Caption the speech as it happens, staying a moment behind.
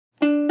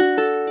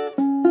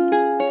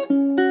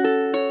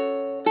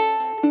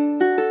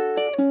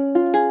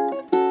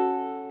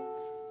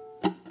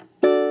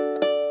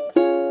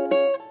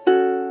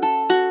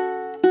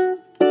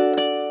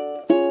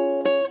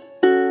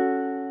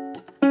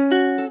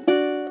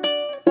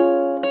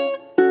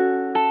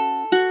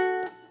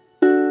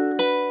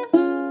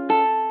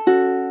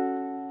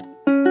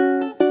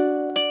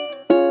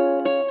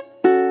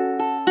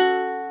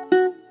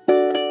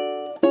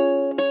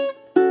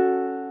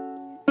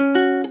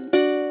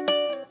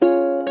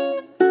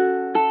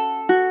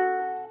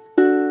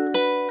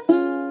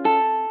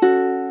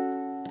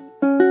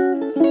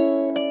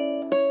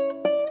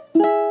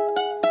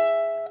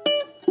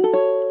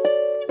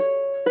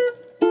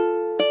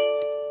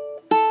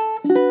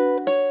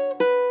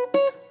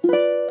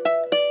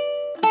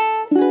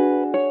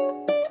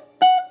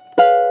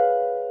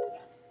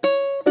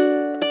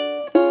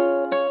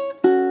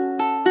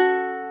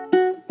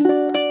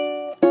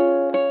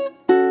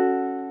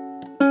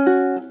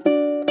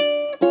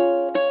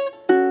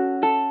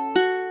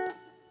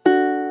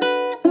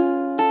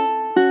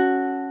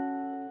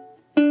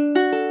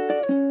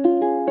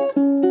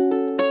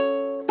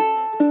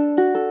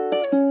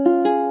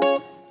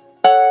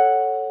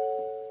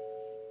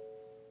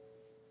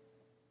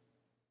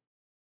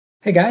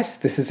Hey guys,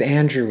 this is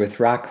Andrew with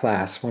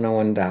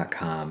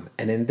rockclass101.com,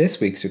 and in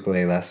this week's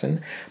ukulele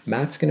lesson,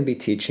 Matt's going to be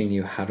teaching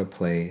you how to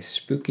play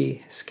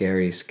Spooky,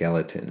 Scary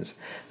Skeletons.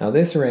 Now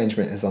this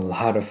arrangement is a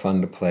lot of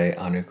fun to play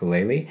on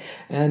ukulele,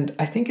 and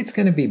I think it's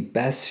going to be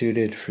best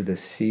suited for the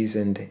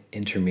seasoned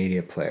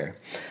intermediate player.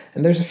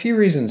 And there's a few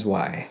reasons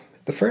why.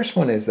 The first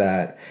one is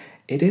that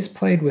it is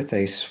played with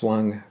a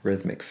swung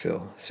rhythmic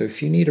fill. So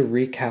if you need a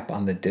recap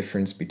on the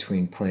difference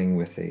between playing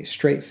with a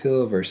straight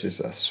fill versus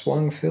a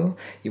swung fill,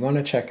 you want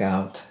to check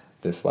out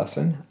this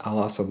lesson. I'll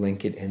also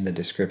link it in the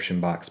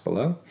description box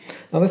below.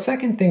 Now the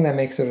second thing that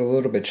makes it a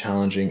little bit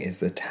challenging is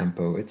the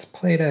tempo. It's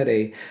played at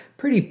a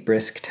pretty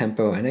brisk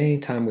tempo, and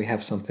anytime we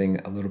have something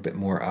a little bit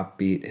more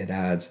upbeat, it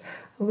adds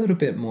a little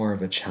bit more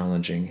of a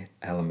challenging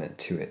element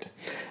to it.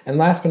 And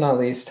last but not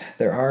least,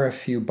 there are a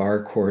few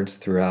bar chords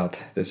throughout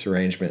this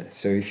arrangement.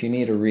 So if you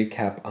need a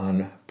recap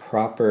on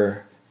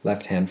proper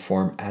left-hand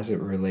form as it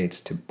relates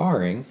to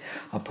barring,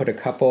 I'll put a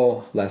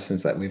couple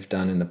lessons that we've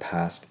done in the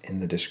past in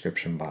the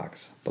description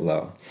box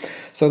below.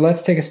 So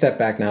let's take a step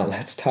back now.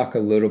 Let's talk a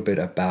little bit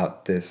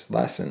about this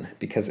lesson,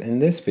 because in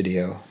this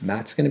video,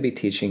 Matt's going to be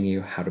teaching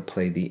you how to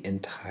play the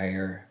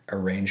entire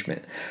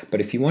arrangement.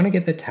 But if you want to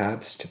get the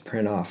tabs to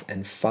print off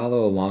and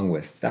follow along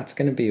with, that's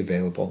going to be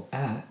available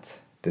at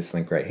this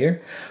link right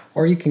here,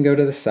 or you can go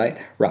to the site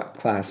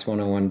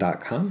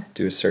rockclass101.com,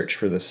 do a search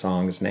for the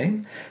song's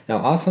name. Now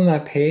also on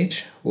that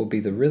page will be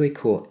the really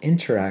cool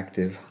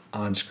interactive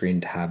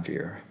on-screen tab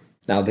viewer.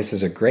 Now this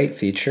is a great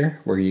feature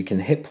where you can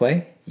hit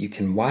play, you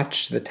can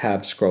watch the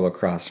tab scroll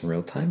across in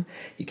real time,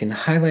 you can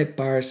highlight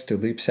bars to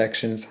loop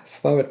sections,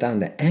 slow it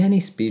down to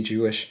any speed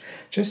you wish.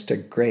 Just a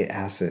great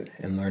asset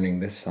in learning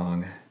this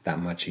song that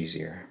much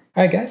easier.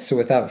 Alright guys, so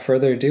without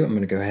further ado, I'm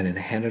going to go ahead and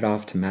hand it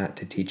off to Matt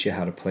to teach you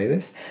how to play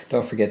this.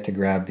 Don't forget to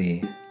grab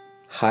the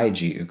high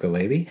G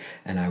ukulele,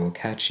 and I will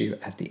catch you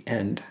at the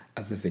end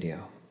of the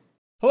video.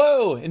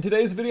 Hello! In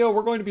today's video,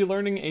 we're going to be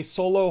learning a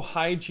solo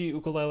high G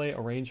ukulele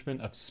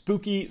arrangement of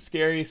Spooky,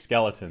 Scary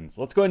Skeletons.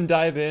 Let's go ahead and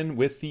dive in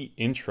with the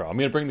intro. I'm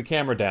going to bring the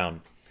camera down.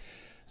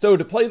 So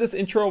to play this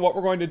intro, what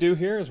we're going to do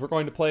here is we're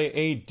going to play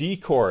a D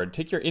chord.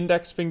 Take your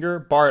index finger,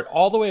 bar it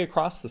all the way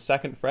across the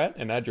 2nd fret,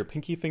 and add your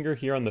pinky finger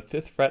here on the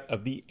 5th fret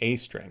of the A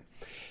string.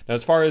 Now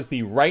as far as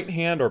the right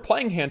hand or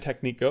playing hand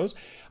technique goes,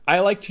 I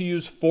like to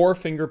use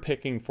 4-finger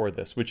picking for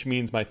this, which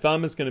means my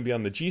thumb is going to be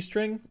on the G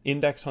string,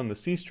 index on the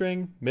C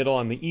string, middle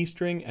on the E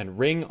string, and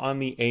ring on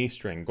the A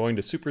string. Going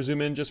to super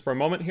zoom in just for a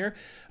moment here.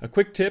 A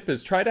quick tip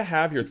is try to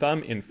have your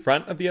thumb in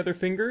front of the other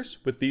fingers,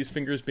 with these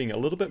fingers being a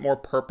little bit more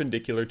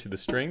perpendicular to the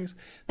strings.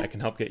 That can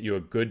help get you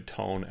a good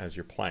tone as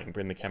you're playing.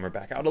 Bring the camera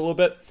back out a little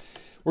bit.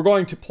 We're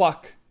going to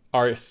pluck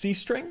our C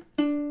string,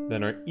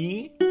 then our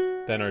E,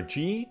 then our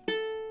G,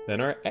 then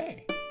our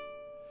A.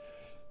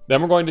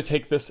 Then we're going to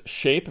take this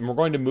shape and we're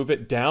going to move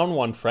it down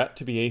 1 fret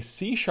to be a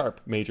C sharp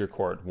major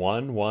chord.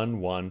 1, 1,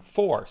 1,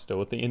 4. Still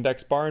with the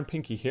index bar and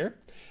pinky here.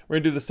 We're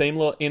going to do the same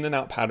little in and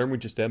out pattern we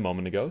just did a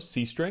moment ago.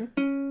 C string,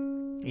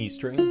 E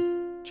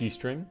string, G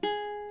string,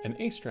 and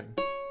A string.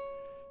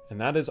 And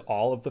that is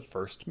all of the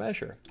first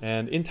measure.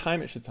 And in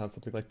time it should sound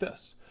something like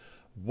this.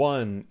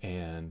 1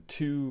 and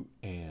 2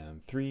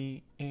 and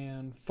 3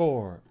 and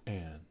 4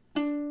 and...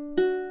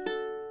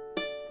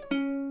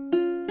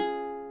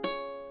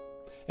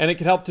 And it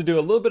can help to do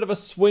a little bit of a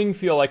swing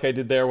feel like I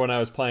did there when I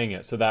was playing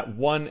it. So that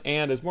 1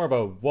 and is more of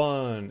a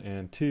 1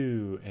 and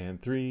 2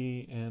 and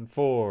 3 and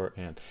 4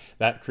 and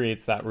that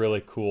creates that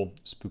really cool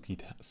spooky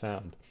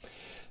sound.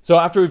 So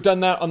after we've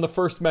done that on the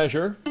first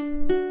measure,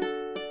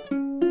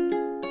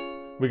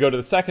 we go to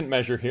the second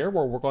measure here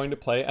where we're going to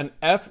play an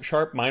F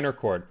sharp minor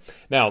chord.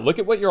 Now look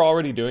at what you're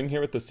already doing here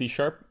with the C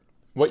sharp.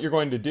 What you're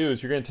going to do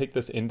is you're going to take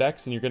this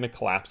index and you're going to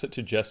collapse it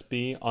to just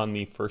be on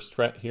the 1st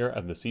fret here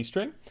of the C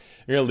string.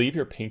 You're going to leave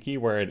your pinky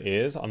where it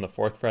is on the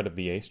 4th fret of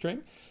the A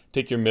string.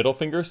 Take your middle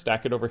finger,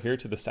 stack it over here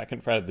to the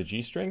 2nd fret of the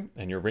G string,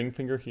 and your ring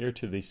finger here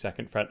to the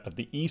 2nd fret of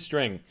the E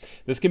string.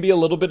 This can be a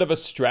little bit of a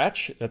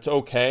stretch. That's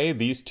okay.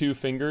 These 2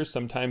 fingers,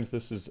 sometimes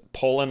this is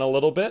pulling a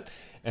little bit,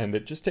 and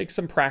it just takes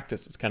some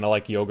practice. It's kind of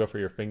like yoga for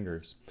your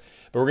fingers.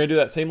 But we're going to do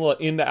that same little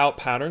in to out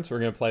pattern. So we're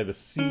going to play the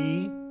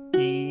C,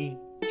 E,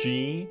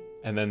 G,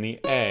 and then the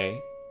A,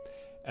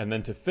 and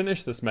then to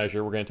finish this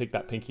measure we're going to take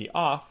that pinky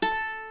off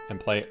and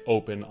play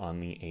open on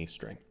the A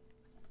string.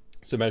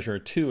 So measure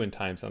 2 in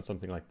time sounds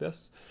something like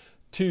this.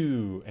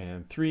 2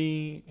 and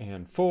 3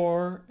 and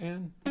 4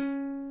 and...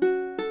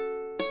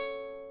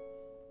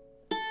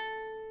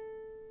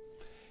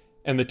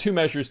 And the 2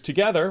 measures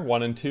together,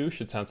 1 and 2,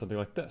 should sound something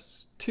like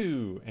this.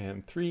 2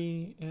 and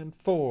 3 and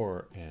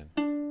 4 and...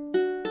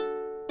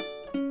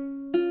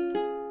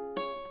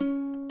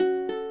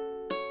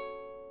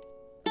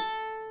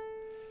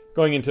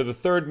 Going into the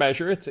 3rd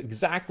measure, it's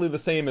exactly the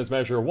same as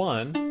measure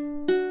 1.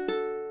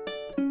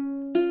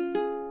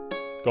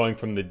 Going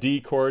from the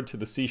D chord to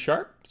the C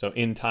sharp. So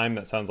in time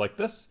that sounds like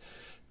this.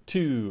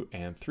 2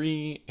 and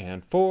 3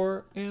 and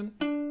 4 and...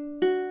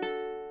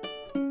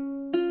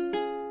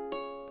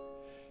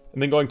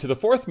 And then going to the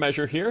fourth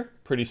measure here,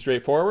 pretty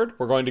straightforward.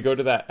 We're going to go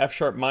to that F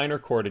sharp minor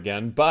chord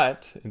again,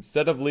 but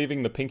instead of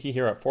leaving the pinky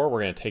here at 4,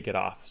 we're going to take it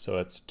off. So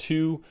it's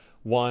 2,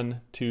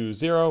 1, 2,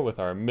 0 with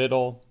our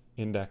middle,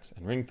 index,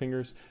 and ring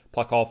fingers.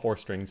 Pluck all 4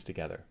 strings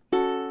together.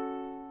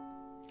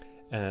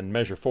 And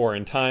measure 4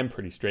 in time,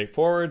 pretty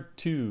straightforward.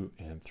 2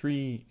 and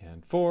 3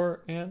 and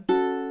 4 and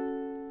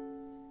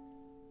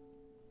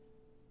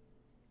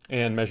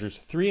measures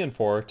 3 and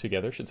 4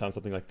 together should sound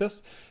something like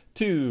this.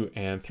 2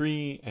 and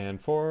 3 and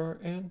 4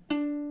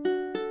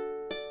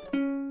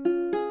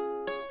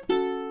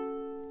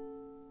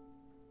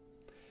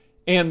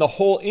 and the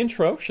whole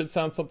intro should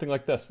sound something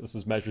like this. This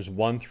is measures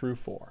 1 through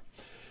 4.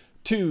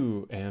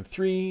 2 and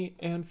 3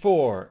 and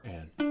 4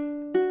 and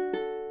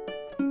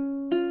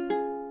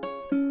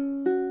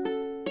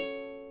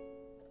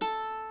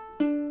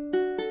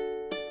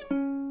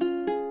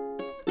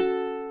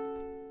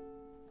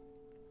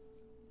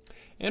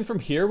And from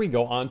here we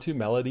go on to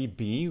melody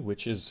B,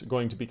 which is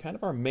going to be kind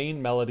of our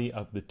main melody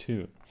of the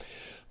tune.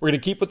 We're going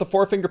to keep with the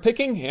 4-finger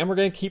picking, and we're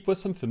going to keep with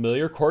some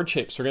familiar chord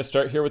shapes. We're going to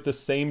start here with the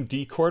same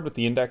D chord with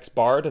the index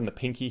barred and the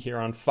pinky here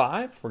on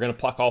 5. We're going to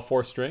pluck all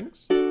 4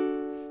 strings.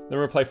 Then we're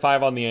going to play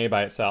 5 on the A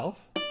by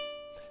itself.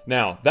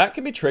 Now, that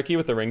can be tricky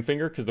with the ring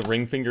finger because the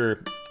ring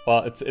finger, well,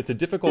 it's a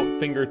difficult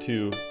finger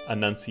to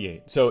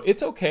enunciate. So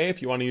it's okay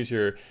if you want to use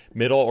your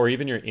middle or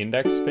even your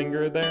index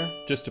finger there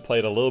just to play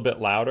it a little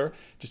bit louder.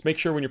 Just make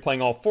sure when you're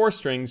playing all 4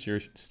 strings,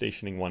 you're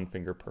stationing 1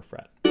 finger per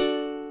fret.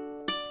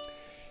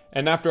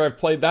 And after I've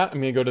played that,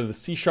 I'm going to go to the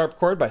C sharp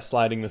chord by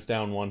sliding this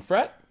down 1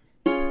 fret.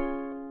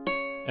 And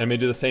I'm going to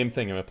do the same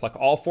thing. I'm going to pluck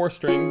all 4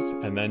 strings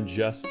and then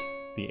just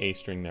the A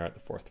string there at the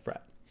 4th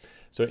fret.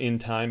 So in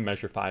time,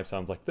 measure 5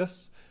 sounds like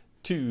this.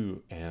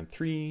 2 and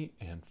 3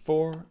 and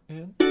 4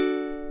 and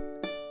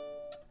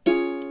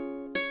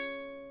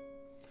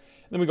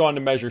then we go on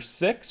to measure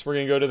 6. We're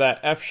going to go to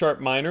that F sharp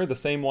minor, the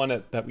same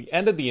one that we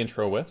ended the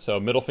intro with. So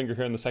middle finger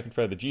here on the 2nd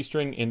fret of the G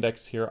string,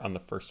 index here on the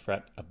 1st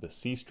fret of the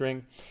C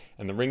string,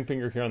 and the ring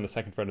finger here on the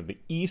 2nd fret of the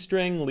E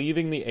string,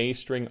 leaving the A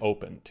string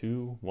open.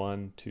 2,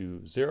 1,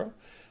 2, 0.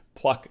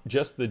 Pluck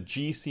just the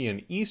G, C,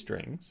 and E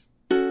strings,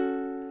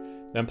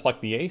 then pluck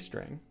the A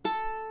string,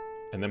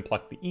 and then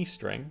pluck the E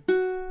string,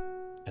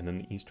 and then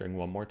the E string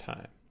one more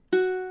time.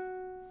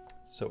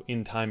 So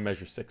in time,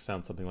 measure 6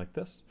 sounds something like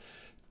this.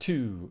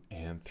 2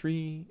 and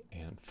 3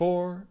 and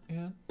 4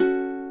 and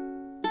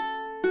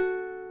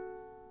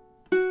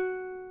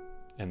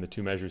the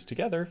 2 measures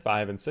together,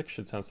 5 and 6,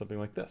 should sound something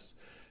like this.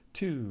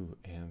 2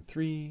 and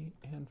 3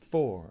 and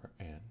 4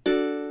 and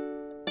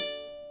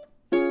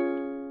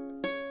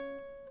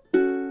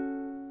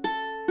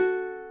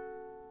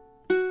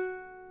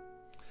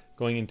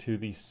going into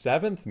the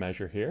 7th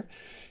measure here,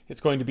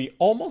 it's going to be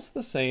almost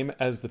the same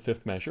as the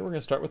 5th measure. We're going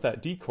to start with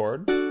that D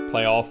chord,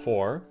 play all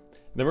 4,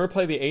 then we're going to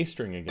play the A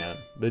string again.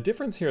 The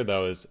difference here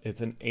though is it's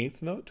an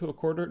 8th note to a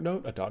quarter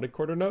note, a dotted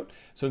quarter note.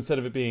 So instead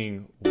of it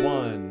being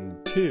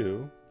 1,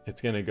 2,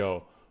 it's going to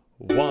go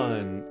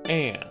 1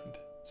 and.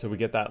 So we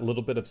get that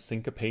little bit of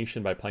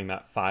syncopation by playing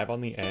that 5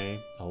 on the A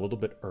little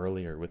bit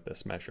earlier with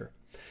this measure.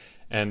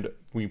 And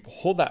we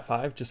hold that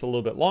 5 just a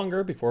little bit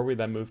longer before we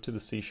then move to the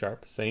C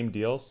sharp. Same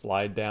deal,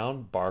 slide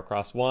down, bar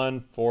across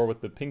 1, 4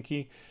 with the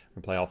pinky.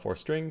 We play all 4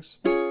 strings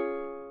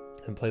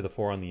and play the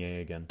 4 on the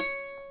A again.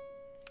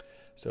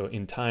 So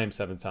in time,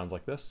 7 sounds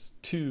like this.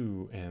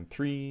 2 and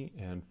 3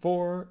 and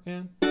 4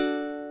 and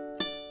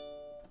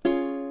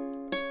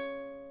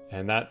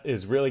that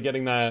is really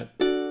getting that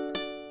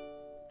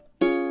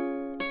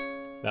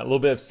little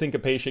bit of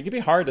syncopation. It can be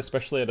hard,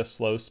 especially at a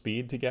slow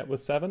speed, to get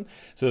with 7.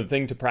 So the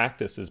thing to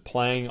practice is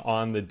playing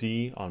on the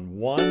D on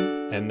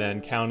 1 and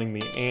then counting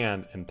the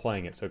and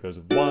playing it. So it goes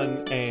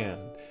 1 and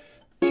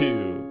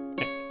 2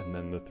 and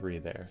then the 3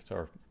 there.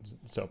 So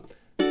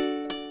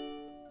 3,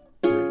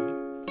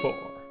 4.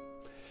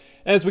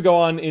 As we go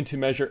on into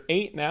measure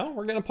 8 now,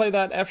 we're going to play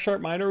that F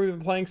sharp minor we've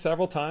been playing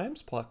several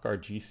times. Pluck our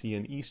G, C,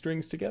 and E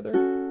strings together.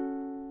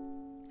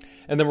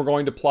 And then we're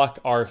going to pluck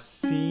our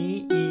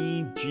C,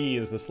 E, G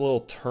as this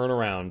little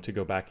turnaround to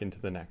go back into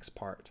the next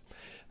part.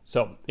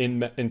 So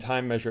in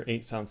time, measure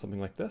 8 sounds something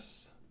like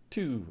this.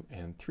 2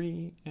 and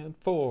 3 and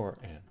 4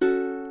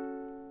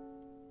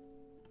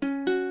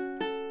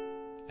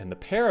 and the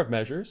pair of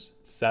measures,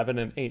 7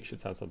 and 8,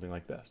 should sound something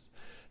like this.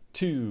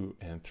 2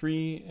 and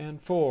 3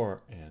 and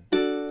 4 and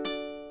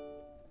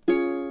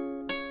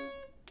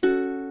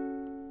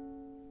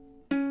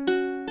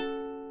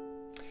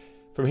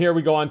from here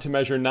we go on to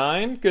measure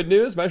 9. Good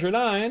news, measure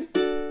 9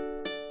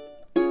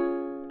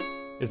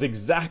 is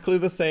exactly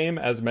the same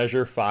as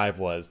measure 5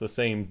 was. The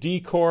same D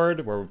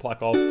chord where we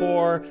pluck all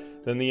 4,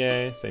 then the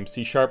A, same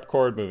C sharp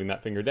chord, moving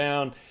that finger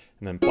down,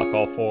 and then pluck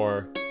all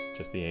 4,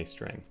 just the A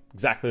string.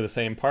 Exactly the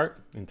same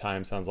part. In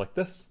time sounds like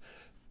this.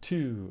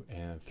 2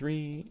 and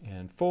 3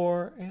 and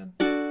 4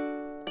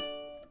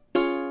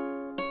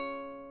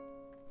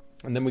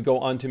 and then we go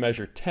on to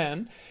measure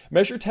 10.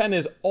 Measure 10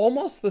 is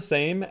almost the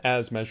same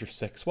as measure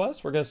 6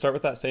 was. We're going to start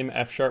with that same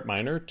F sharp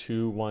minor,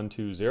 2, 1,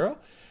 2, 0.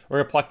 We're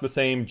going to pluck the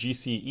same G,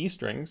 C, E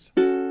strings,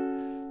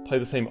 play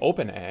the same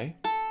open A,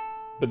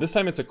 but this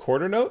time it's a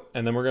quarter note,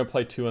 and then we're going to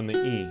play 2 on the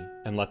E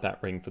and let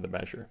that ring for the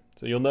measure.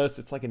 So you'll notice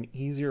it's like an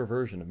easier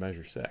version of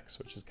measure 6,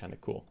 which is kind of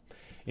cool.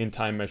 In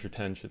time, measure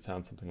 10 should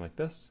sound something like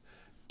this.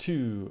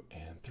 2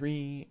 and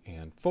 3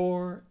 and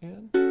 4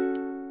 and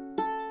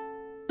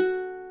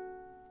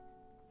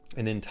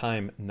in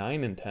time,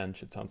 9 and 10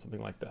 should sound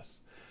something like this.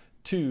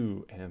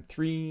 2 and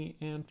 3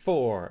 and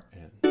 4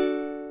 and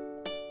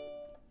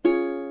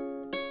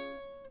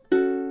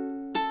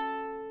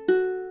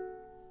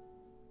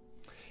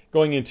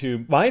going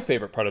into my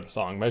favorite part of the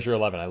song, measure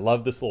 11. I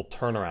love this little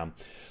turnaround.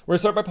 We're going to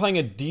start by playing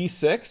a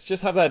D6.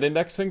 Just have that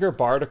index finger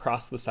barred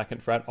across the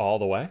 2nd fret all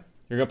the way.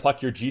 You're going to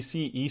pluck your G,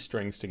 C, E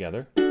strings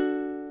together.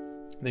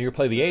 Then you're going to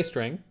play the A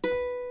string.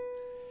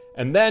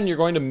 And then you're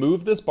going to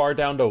move this bar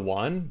down to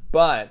 1,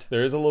 but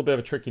there is a little bit of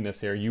a trickiness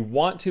here. You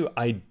want to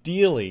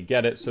ideally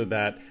get it so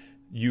that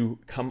you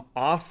come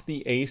off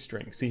the A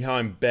string. See how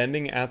I'm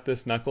bending at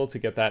this knuckle to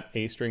get that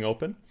A string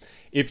open?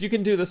 If you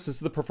can do this, this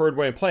is the preferred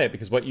way to play it,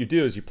 because what you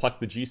do is you pluck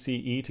the G, C,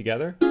 E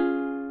together,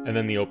 and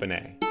then the open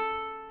A.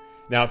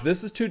 Now, if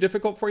this is too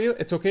difficult for you,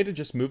 it's okay to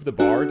just move the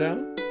bar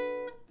down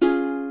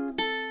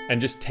and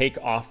just take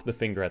off the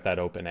finger at that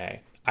open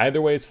A. Either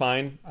way is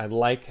fine. I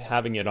like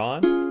having it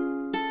on,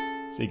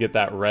 so you get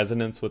that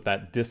resonance with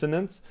that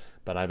dissonance,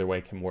 but either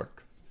way can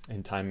work.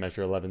 In time,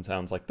 measure 11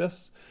 sounds like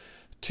this.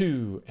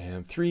 2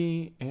 and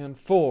 3 and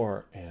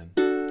 4 and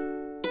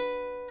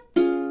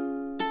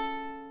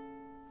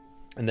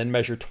then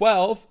measure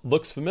 12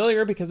 looks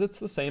familiar because it's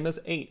the same as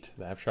 8.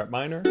 The F sharp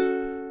minor,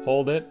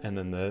 hold it, and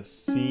then the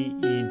C,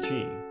 E,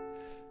 G.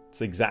 It's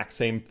the exact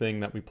same thing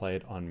that we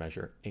played on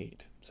measure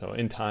 8. So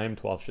in time,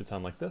 12 should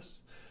sound like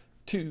this.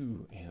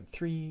 2 and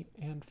 3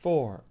 and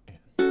 4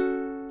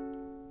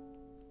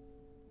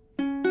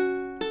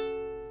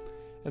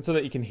 and so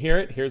that you can hear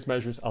it, here's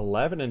measures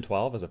 11 and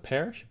 12 as a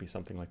pair. Should be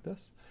something like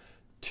this.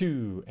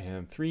 2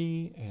 and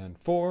 3 and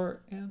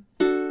 4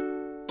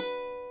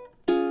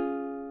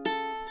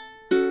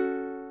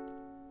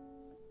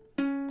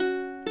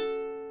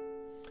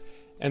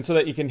 and so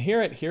that you can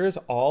hear it, here's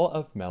all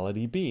of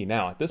melody B.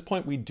 Now, at this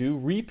point, we do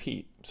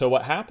repeat. So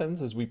what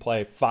happens is we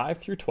play 5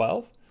 through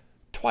 12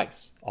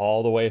 twice,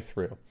 all the way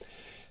through.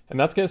 And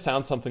that's going to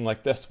sound something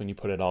like this when you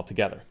put it all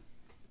together.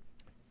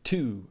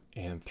 2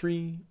 and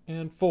 3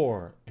 and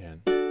 4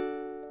 and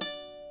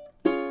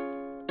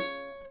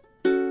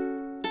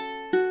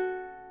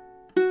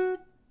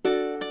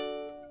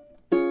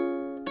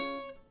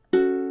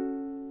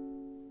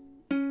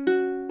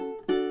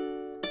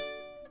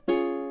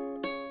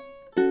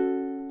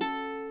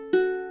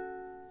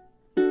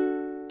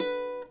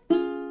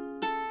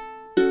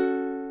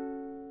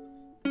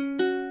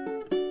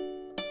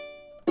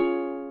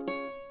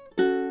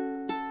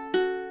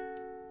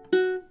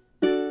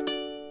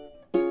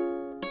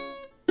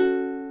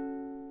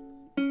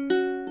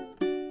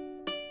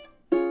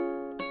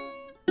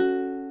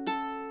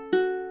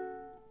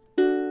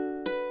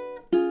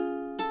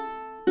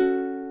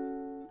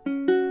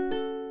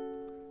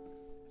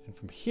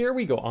from here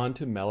we go on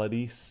to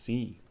melody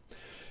C.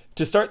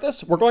 To start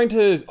this, we're going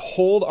to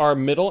hold our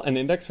middle and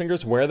index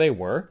fingers where they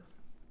were,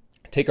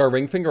 take our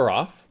ring finger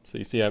off, so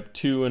you see I have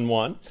 2 and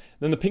 1,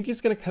 then the pinky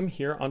is going to come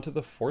here onto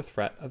the 4th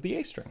fret of the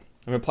A string.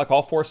 I'm going to pluck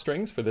all 4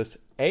 strings for this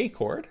A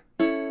chord,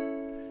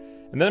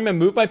 and then I'm going to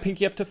move my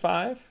pinky up to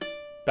 5,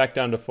 back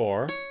down to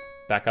 4,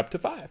 back up to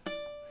 5.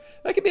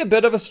 That can be a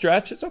bit of a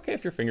stretch. It's okay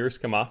if your fingers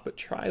come off, but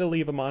try to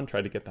leave them on,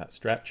 try to get that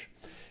stretch.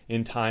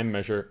 In time,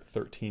 measure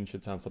 13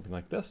 should sound something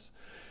like this.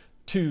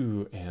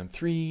 2 and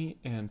 3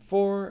 and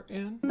 4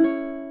 and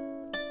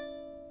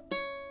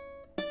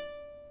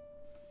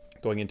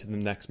going into the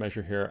next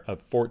measure here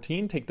of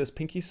 14, take this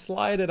pinky,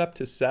 slide it up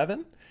to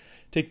 7,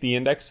 take the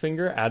index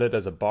finger, add it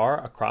as a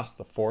bar across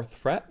the 4th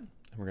fret,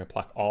 and we're going to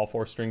pluck all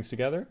 4 strings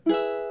together.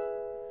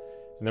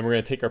 And then we're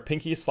going to take our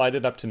pinky, slide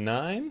it up to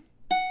 9,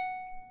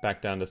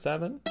 back down to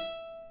 7,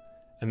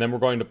 and then we're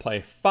going to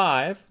play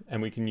 5,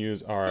 and we can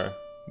use our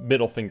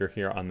middle finger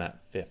here on that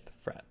 5th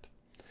fret.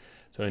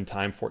 So in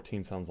time,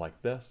 14 sounds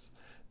like this.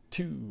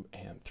 2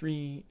 and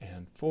 3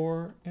 and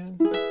 4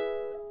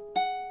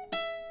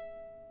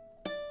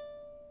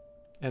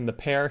 and the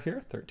pair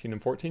here, 13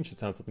 and 14, should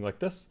sound something like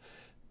this.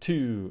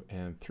 2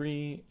 and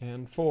 3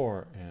 and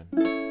 4 and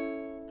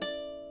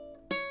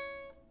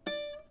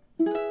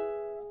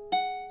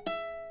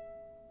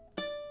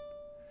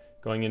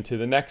going into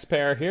the next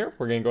pair here,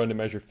 we're going to go into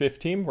measure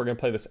 15. We're going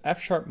to play this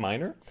F sharp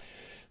minor.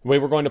 The way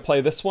we're going to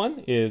play this one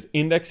is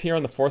index here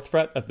on the 4th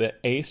fret of the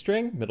A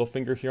string, middle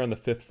finger here on the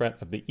 5th fret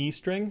of the E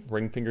string,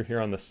 ring finger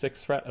here on the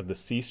 6th fret of the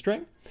C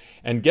string.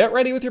 And get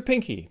ready with your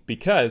pinky,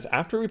 because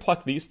after we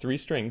pluck these 3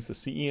 strings, the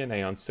C, E, and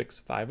A on 6,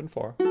 5, and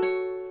 4,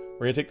 we're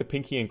going to take the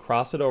pinky and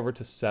cross it over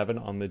to 7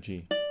 on the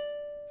G.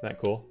 Isn't that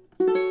cool?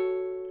 And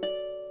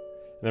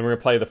then we're going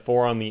to play the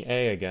 4 on the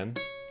A again.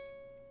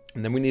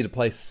 And then we need to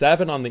play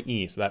 7 on the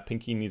E, so that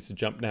pinky needs to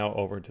jump now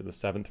over to the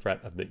 7th fret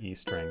of the E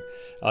string.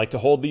 I like to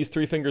hold these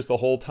 3 fingers the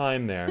whole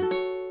time there to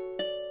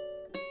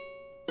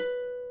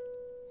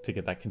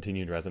get that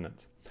continued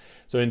resonance.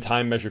 So in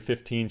time, measure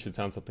 15 should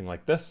sound something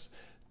like this.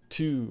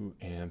 2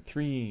 and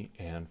 3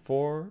 and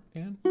 4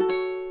 and...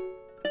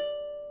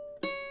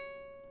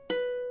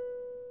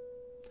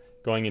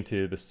 Going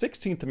into the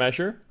 16th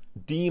measure,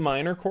 D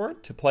minor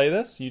chord. To play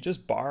this, you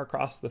just bar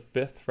across the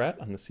 5th fret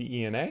on the C,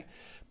 E, and A,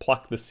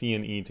 pluck the C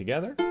and E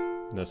together.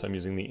 Notice I'm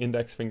using the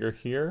index finger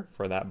here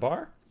for that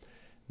bar.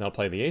 Now I'll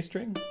play the A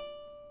string,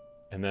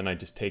 and then I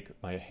just take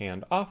my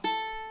hand off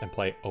and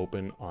play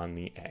open on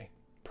the A.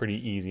 Pretty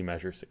easy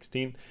measure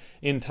 16.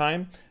 In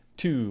time,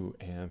 2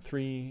 and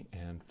 3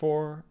 and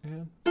 4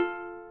 and...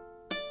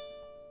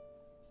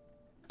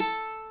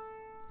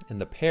 And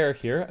the pair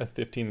here of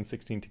 15 and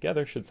 16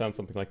 together should sound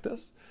something like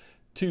this.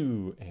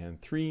 2 and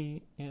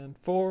 3 and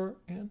 4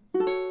 and...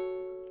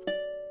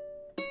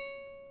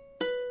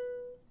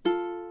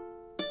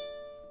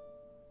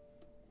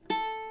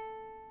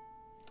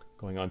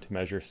 Going on to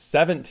measure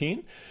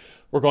 17,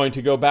 we're going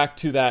to go back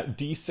to that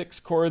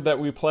D6 chord that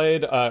we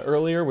played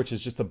earlier, which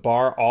is just the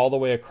bar all the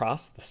way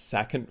across the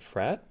 2nd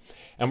fret.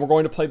 And we're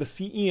going to play the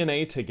C, E, and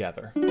A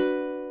together.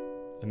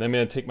 And then I'm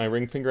going to take my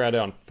ring finger out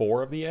on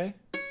 4 of the A.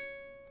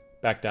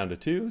 Back down to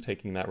 2,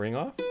 taking that ring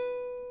off.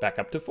 Back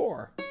up to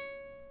 4.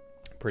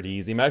 Pretty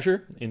easy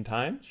measure in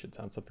time. Should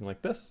sound something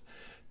like this.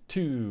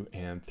 2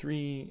 and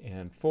 3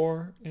 and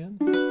 4 and...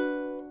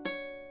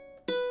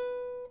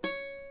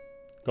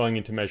 Going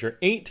into measure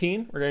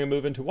 18, we're going to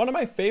move into one of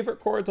my favorite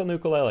chords on the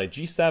ukulele,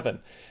 G7,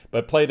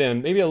 but played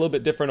in maybe a little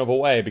bit different of a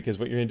way, because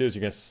what you're going to do is you're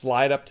going to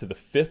slide up to the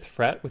 5th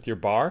fret with your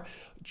bar,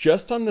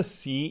 just on the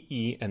C,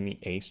 E, and the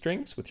A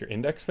strings with your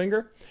index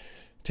finger.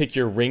 Take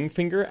your ring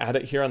finger, add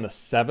it here on the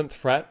 7th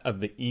fret of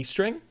the E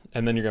string,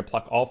 and then you're going to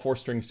pluck all 4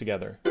 strings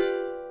together.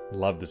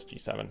 Love this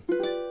G7.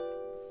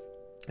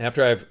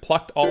 After I've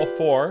plucked all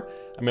 4,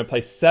 I'm going to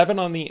play 7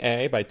 on the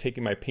A by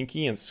taking my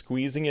pinky and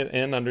squeezing it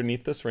in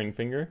underneath this ring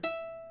finger.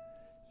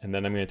 And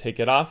then I'm going to take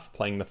it off,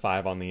 playing the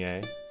 5 on the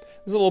A. This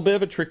is a little bit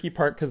of a tricky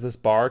part because this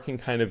bar can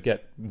kind of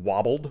get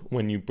wobbled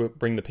when you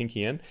bring the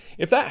pinky in.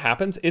 If that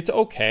happens, it's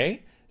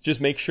okay. Just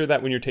make sure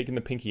that when you're taking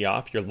the pinky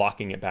off, you're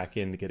locking it back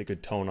in to get a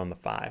good tone on the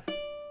 5.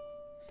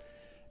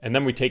 And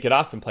then we take it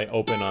off and play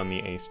open on the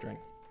A string.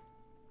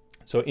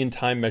 So in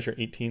time, measure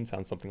 18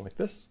 sounds something like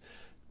this.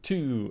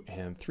 2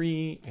 and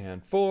 3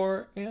 and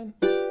 4 and...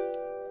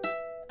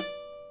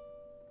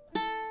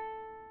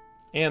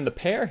 And the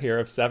pair here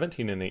of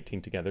 17 and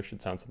 18 together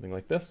should sound something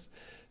like this.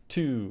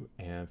 2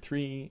 and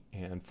 3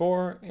 and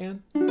 4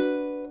 and...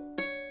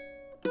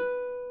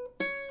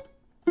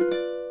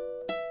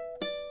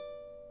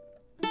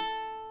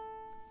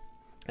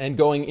 And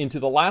going into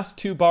the last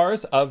 2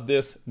 bars of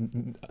this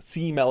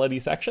C melody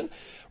section,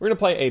 we're going to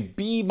play a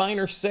B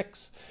minor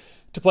 6.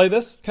 To play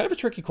this, kind of a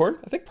tricky chord,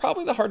 I think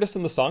probably the hardest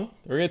in the song.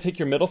 We're going to take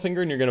your middle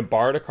finger and you're going to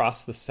bar it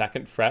across the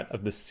 2nd fret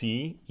of the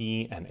C,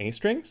 E, and A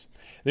strings.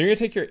 Then you're going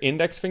to take your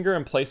index finger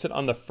and place it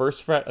on the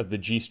 1st fret of the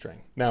G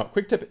string. Now,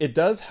 quick tip, it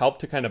does help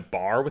to kind of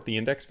bar with the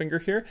index finger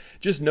here.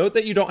 Just note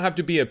that you don't have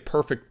to be a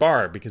perfect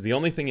bar because the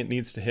only thing it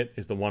needs to hit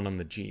is the 1 on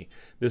the G.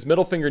 This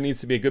middle finger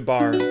needs to be a good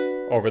bar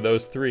over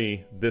those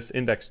 3. This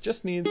index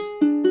just needs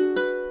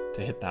to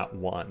hit that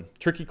 1.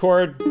 Tricky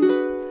chord.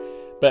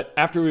 But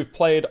after we've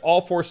played all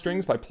 4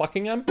 strings by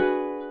plucking them,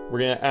 we're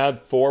going to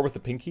add 4 with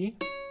the pinky.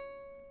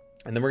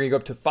 And then we're going to go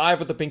up to 5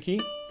 with the pinky.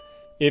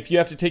 If you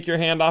have to take your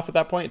hand off at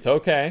that point, it's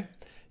okay.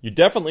 You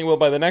definitely will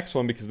by the next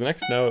one because the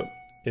next note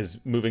is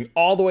moving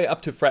all the way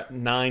up to fret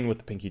 9 with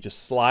the pinky.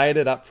 Just slide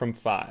it up from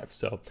 5.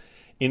 So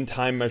in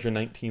time, measure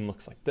 19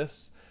 looks like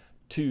this.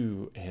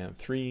 2 and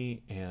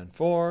 3 and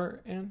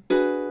 4 and...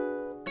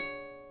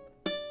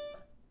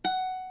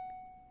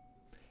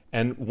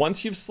 And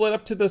once you've slid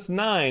up to this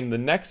 9, the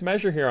next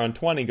measure here on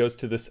 20 goes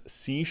to this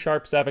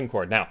C#7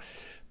 chord. Now,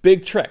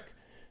 big trick.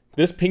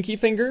 This pinky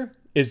finger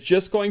is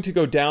just going to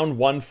go down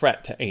 1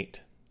 fret to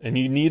 8. And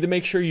you need to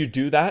make sure you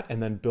do that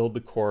and then build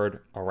the chord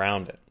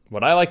around it.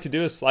 What I like to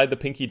do is slide the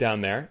pinky down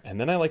there, and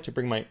then I like to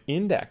bring my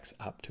index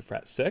up to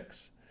fret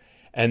 6.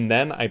 And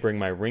then I bring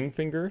my ring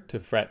finger to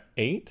fret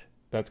 8.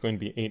 That's going to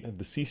be 8 of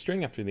the C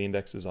string after the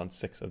index is on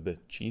 6 of the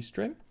G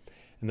string.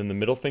 And then the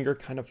middle finger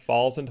kind of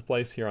falls into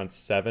place here on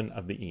 7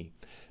 of the E.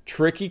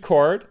 Tricky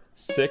chord,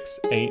 6,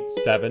 8,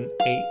 7,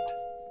 8,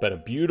 but a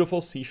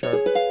beautiful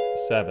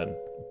C#7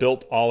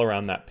 built all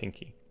around that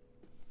pinky.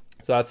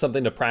 So that's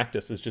something to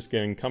practice, is just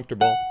getting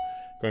comfortable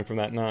going from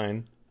that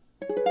 9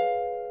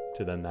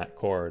 to then that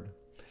chord.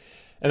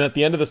 And at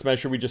the end of this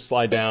measure, we just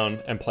slide down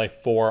and play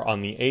 4 on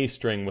the A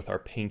string with our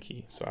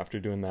pinky. So after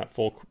doing that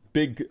full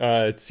big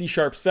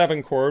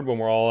C#7 chord when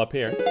we're all up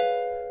here,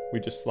 we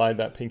just slide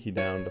that pinky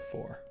down to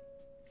 4.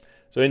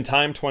 So in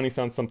time, 20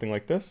 sounds something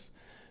like this.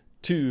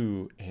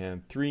 2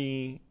 and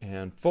 3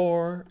 and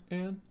 4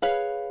 and...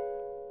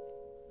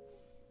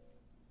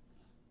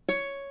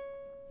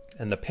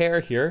 And the pair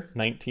here,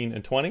 19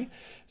 and 20,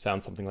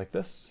 sounds something like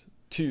this.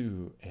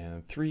 2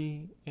 and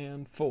 3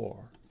 and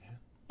 4.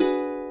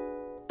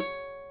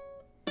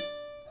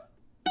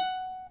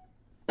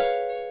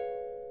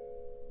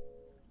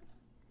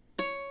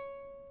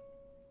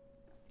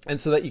 And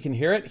so that you can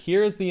hear it,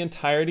 here is the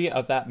entirety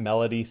of that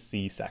melody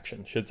C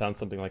section. Should sound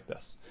something like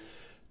this.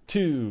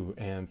 2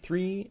 and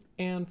 3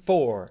 and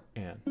 4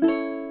 and.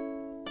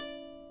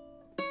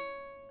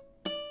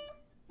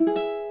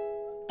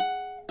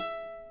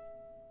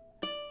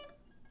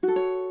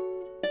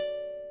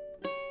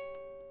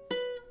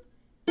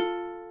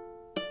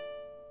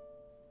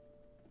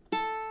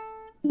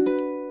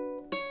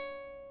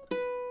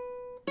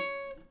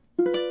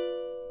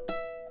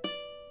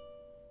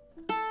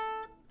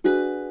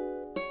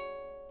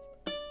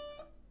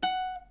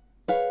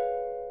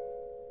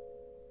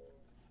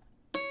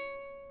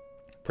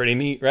 Pretty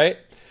neat, right?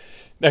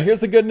 Now here's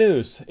the good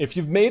news. If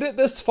you've made it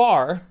this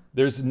far,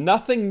 there's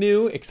nothing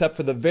new except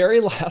for the very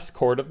last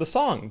chord of the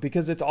song,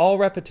 because it's all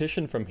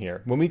repetition from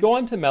here. When we go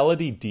on to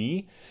melody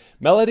D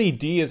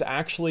is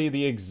actually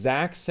the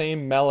exact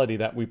same melody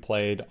that we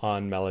played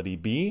on melody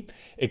B,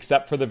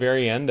 except for the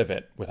very end of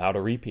it without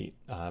a repeat.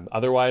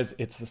 Otherwise,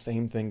 it's the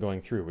same thing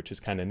going through, which is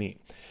kind of neat.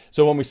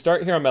 So when we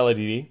start here on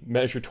melody D,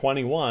 measure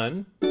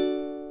 21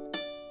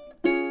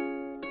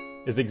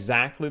 is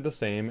exactly the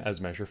same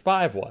as measure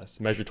 5 was.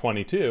 Measure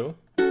 22,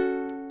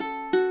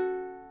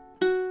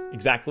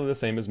 exactly the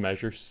same as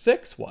measure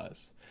 6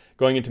 was.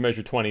 Going into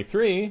measure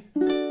 23,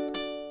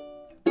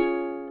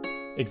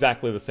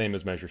 exactly the same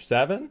as measure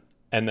 7,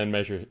 and then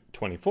measure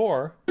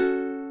 24,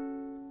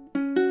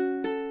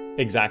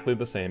 exactly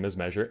the same as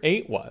measure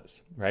 8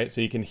 was, right? So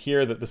you can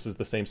hear that this is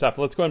the same stuff.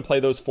 Let's go and play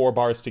those 4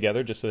 bars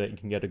together just so that you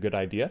can get a good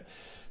idea.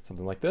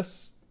 Something like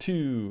this,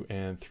 2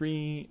 and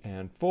 3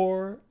 and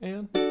 4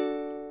 and...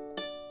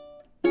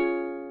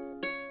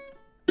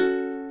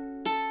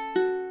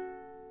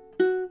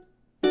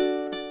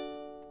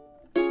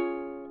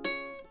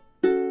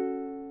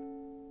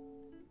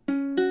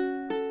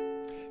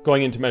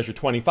 Going into measure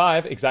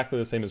 25, exactly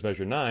the same as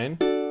measure 9.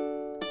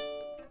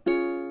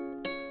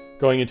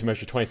 Going into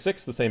measure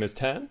 26, the same as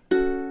 10.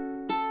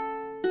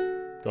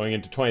 Going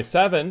into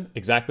 27,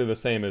 exactly the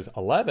same as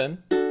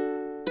 11. But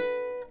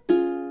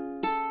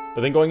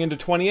then going into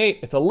 28,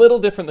 it's a little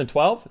different than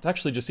 12. It's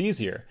actually just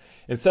easier.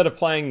 Instead of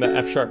playing the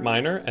F sharp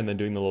minor and then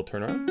doing the little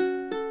turnaround,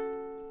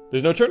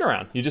 there's no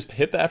turnaround. You just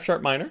hit the F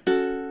sharp minor,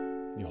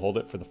 you hold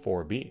it for the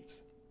 4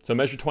 beats. So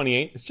measure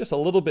 28 is just a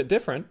little bit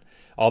different.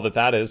 All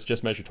that is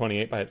just measure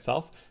 28 by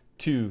itself.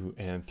 2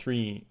 and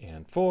 3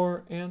 and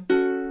 4 and 2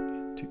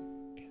 and 3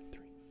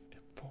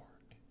 and 4.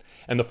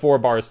 And the 4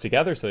 bars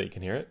together so that you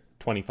can hear it.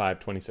 25,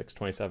 26,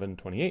 27,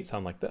 28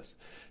 sound like this.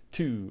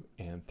 2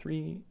 and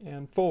 3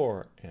 and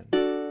 4 and...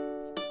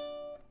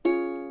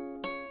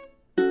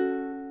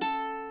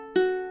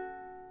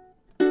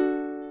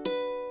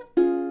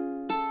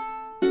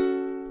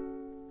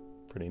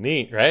 Pretty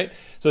neat, right?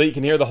 So that you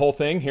can hear the whole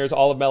thing. Here's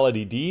all of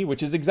melody D,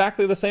 which is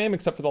exactly the same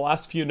except for the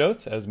last few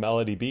notes as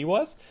melody B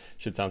was.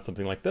 Should sound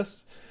something like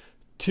this.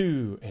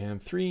 2 and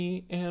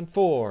 3 and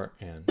 4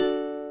 and...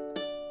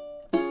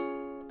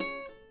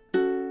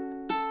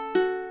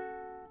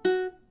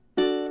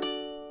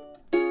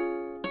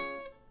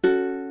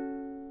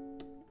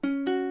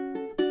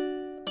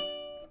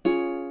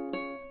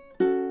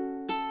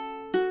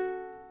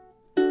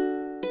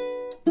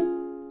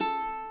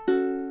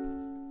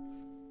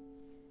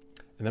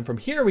 And then from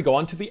here we go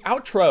on to the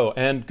outro,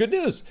 and good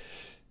news,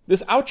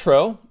 this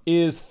outro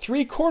is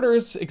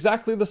 3/4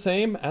 exactly the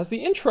same as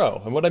the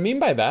intro. And what I mean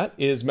by that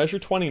is measure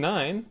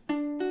 29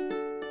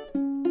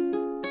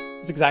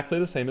 is exactly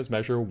the same as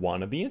measure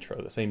 1 of the intro,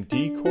 the same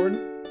D chord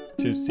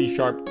to C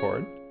sharp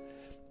chord.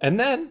 And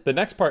then the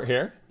next part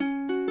here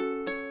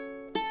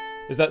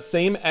is that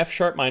same F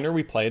sharp minor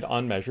we played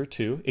on measure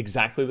 2,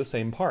 exactly the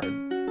same part.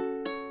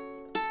 And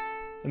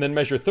then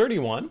measure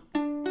 31,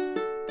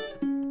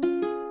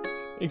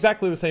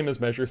 exactly the same as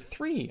measure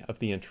 3 of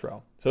the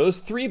intro. So those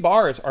 3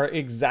 bars are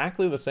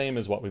exactly the same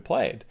as what we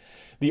played.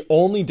 The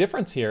only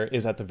difference here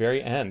is at the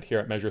very end, here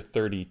at measure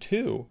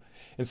 32.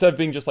 Instead of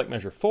being just like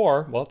measure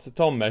 4, well, it's its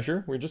own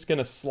measure. We're just going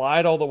to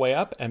slide all the way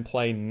up and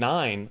play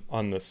 9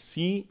 on the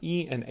C,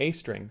 E, and A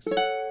strings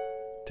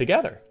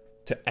together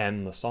to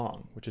end the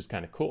song, which is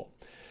kind of cool.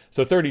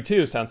 So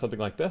 32 sounds something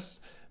like this.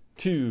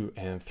 2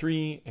 and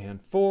 3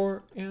 and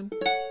 4 and...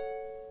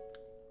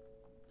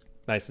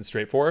 Nice and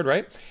straightforward,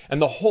 right?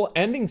 And the whole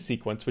ending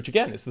sequence, which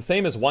again is the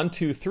same as 1,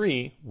 2,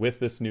 3 with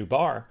this new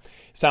bar,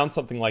 sounds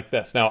something like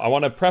this. Now, I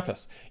want to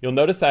preface. You'll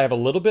notice that I have a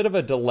little bit of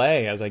a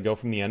delay as I go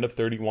from the end of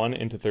 31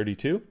 into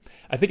 32.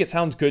 I think it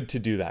sounds good to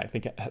do that. I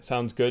think it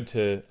sounds good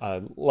to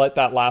let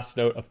that last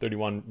note of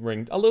 31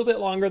 ring a little bit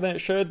longer than it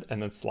should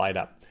and then slide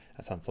up.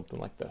 That sounds something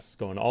like this,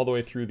 going all the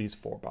way through these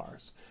 4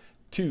 bars.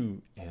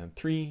 2 and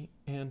 3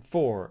 and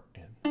 4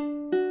 and...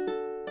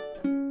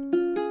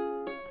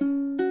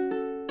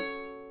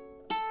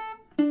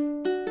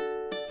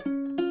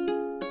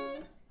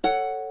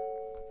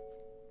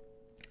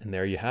 And And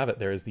there you have it.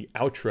 There is the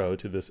outro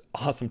to this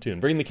awesome tune.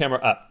 Bring the camera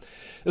up.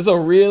 This is a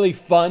really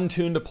fun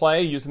tune to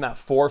play using that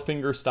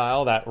 4-finger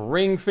style. That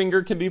ring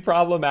finger can be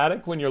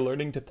problematic when you're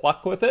learning to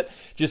pluck with it.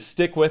 Just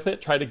stick with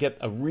it. Try to get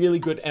a really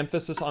good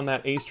emphasis on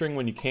that A string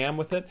when you can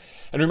with it.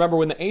 And remember,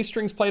 when the A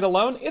string's played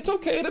alone, it's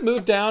okay to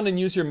move down and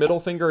use your middle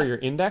finger or your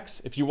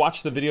index. If you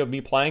watch the video of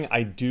me playing,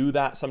 I do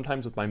that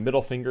sometimes with my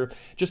middle finger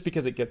just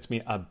because it gets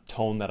me a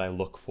tone that I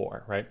look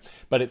for, right?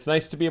 But it's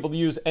nice to be able to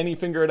use any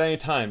finger at any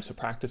time, so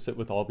practice it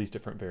with all these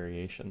different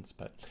variations.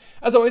 But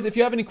as always, if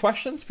you have any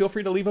questions, feel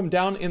free to leave them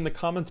down in the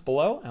comments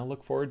below. And I'll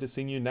look forward to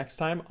seeing you next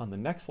time on the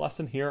next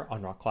lesson here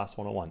on Rock Class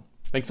 101.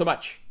 Thanks so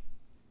much.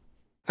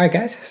 Alright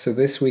guys, so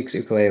this week's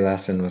ukulele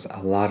lesson was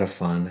a lot of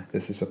fun.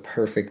 This is a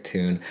perfect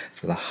tune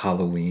for the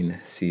Halloween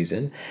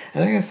season.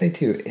 And I gotta say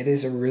too, it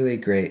is a really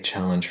great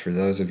challenge for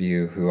those of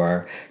you who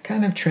are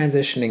kind of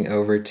transitioning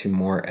over to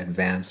more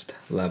advanced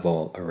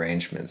level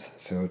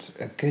arrangements. So it's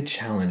a good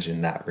challenge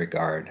in that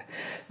regard.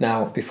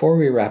 Now, before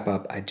we wrap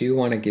up, I do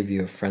want to give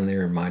you a friendly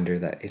reminder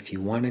that if you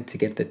wanted to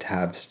get the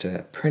tabs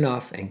to print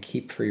off and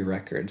keep free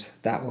records,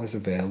 that was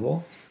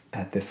available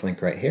at this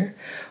link right here,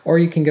 or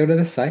you can go to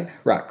the site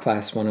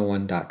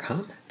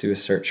rockclass101.com, do a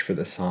search for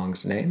the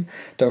song's name.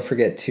 Don't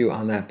forget too,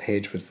 on that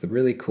page was the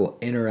really cool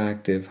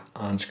interactive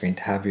on-screen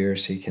tab viewer,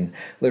 so you can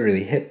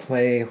literally hit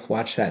play,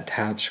 watch that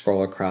tab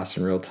scroll across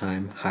in real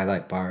time,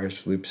 highlight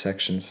bars, loop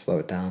sections, slow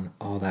it down,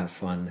 all that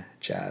fun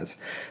jazz.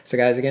 So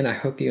guys, again, I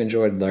hope you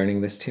enjoyed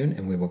learning this tune,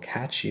 and we will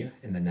catch you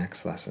in the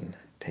next lesson.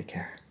 Take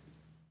care.